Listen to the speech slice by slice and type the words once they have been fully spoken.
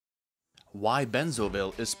Why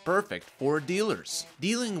Benzoville is perfect for dealers.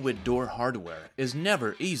 Dealing with door hardware is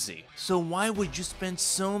never easy, so why would you spend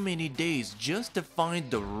so many days just to find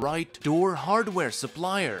the right door hardware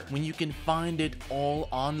supplier when you can find it all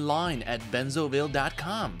online at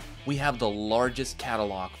Benzoville.com? We have the largest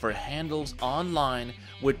catalog for handles online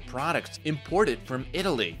with products imported from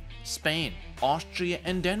Italy, Spain, Austria,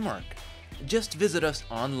 and Denmark. Just visit us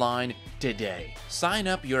online today. Sign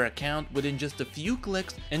up your account within just a few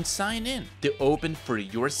clicks and sign in to open for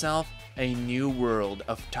yourself a new world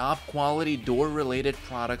of top quality door related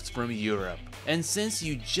products from Europe. And since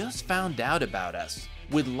you just found out about us,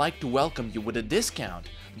 we'd like to welcome you with a discount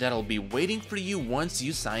that'll be waiting for you once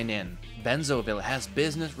you sign in. Benzoville has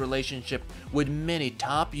business relationship with many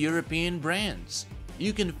top European brands.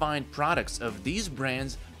 You can find products of these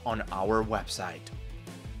brands on our website.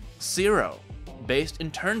 Zero, based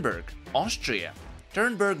in Turnberg, Austria.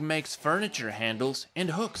 Turnberg makes furniture handles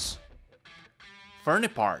and hooks.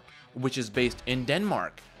 Furnipart, which is based in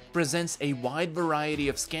Denmark, presents a wide variety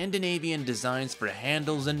of Scandinavian designs for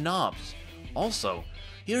handles and knobs. Also,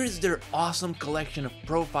 here is their awesome collection of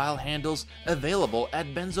profile handles available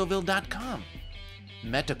at Benzoville.com.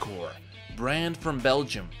 Metacore, brand from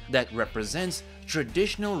Belgium that represents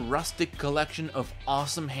traditional rustic collection of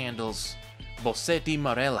awesome handles. Bossetti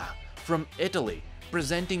Marella from Italy,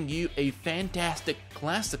 presenting you a fantastic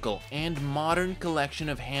classical and modern collection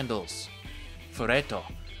of handles. Ferretto,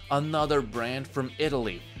 another brand from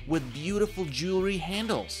Italy with beautiful jewelry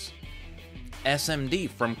handles.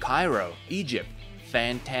 SMD from Cairo, Egypt,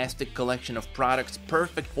 fantastic collection of products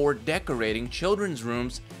perfect for decorating children's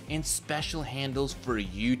rooms and special handles for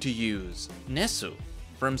you to use. Nesu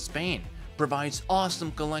from Spain provides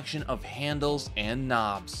awesome collection of handles and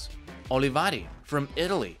knobs. Olivari from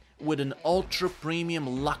Italy with an ultra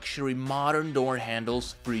premium luxury modern door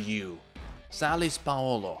handles for you. Salis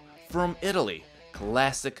Paolo from Italy,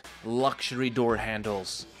 classic luxury door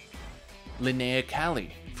handles. Linnea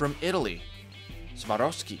Cali from Italy.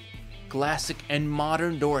 Swarovski, classic and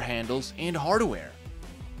modern door handles and hardware.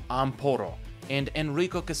 Amporo and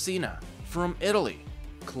Enrico Cassina from Italy,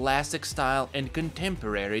 classic style and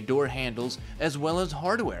contemporary door handles as well as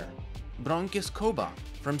hardware. Bronchis Coba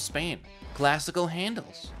from Spain, classical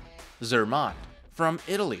handles. Zermatt from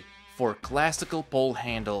Italy for classical pole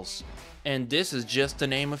handles. And this is just to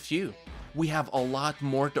name a few. We have a lot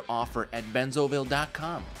more to offer at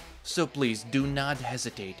Benzoville.com, so please do not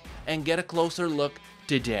hesitate and get a closer look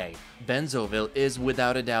today. Benzoville is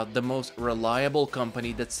without a doubt the most reliable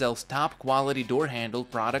company that sells top quality door handle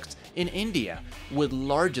products in India, with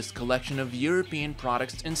largest collection of European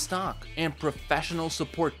products in stock and professional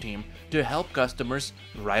support team to help customers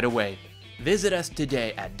right away. Visit us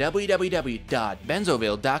today at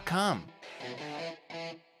www.benzoville.com.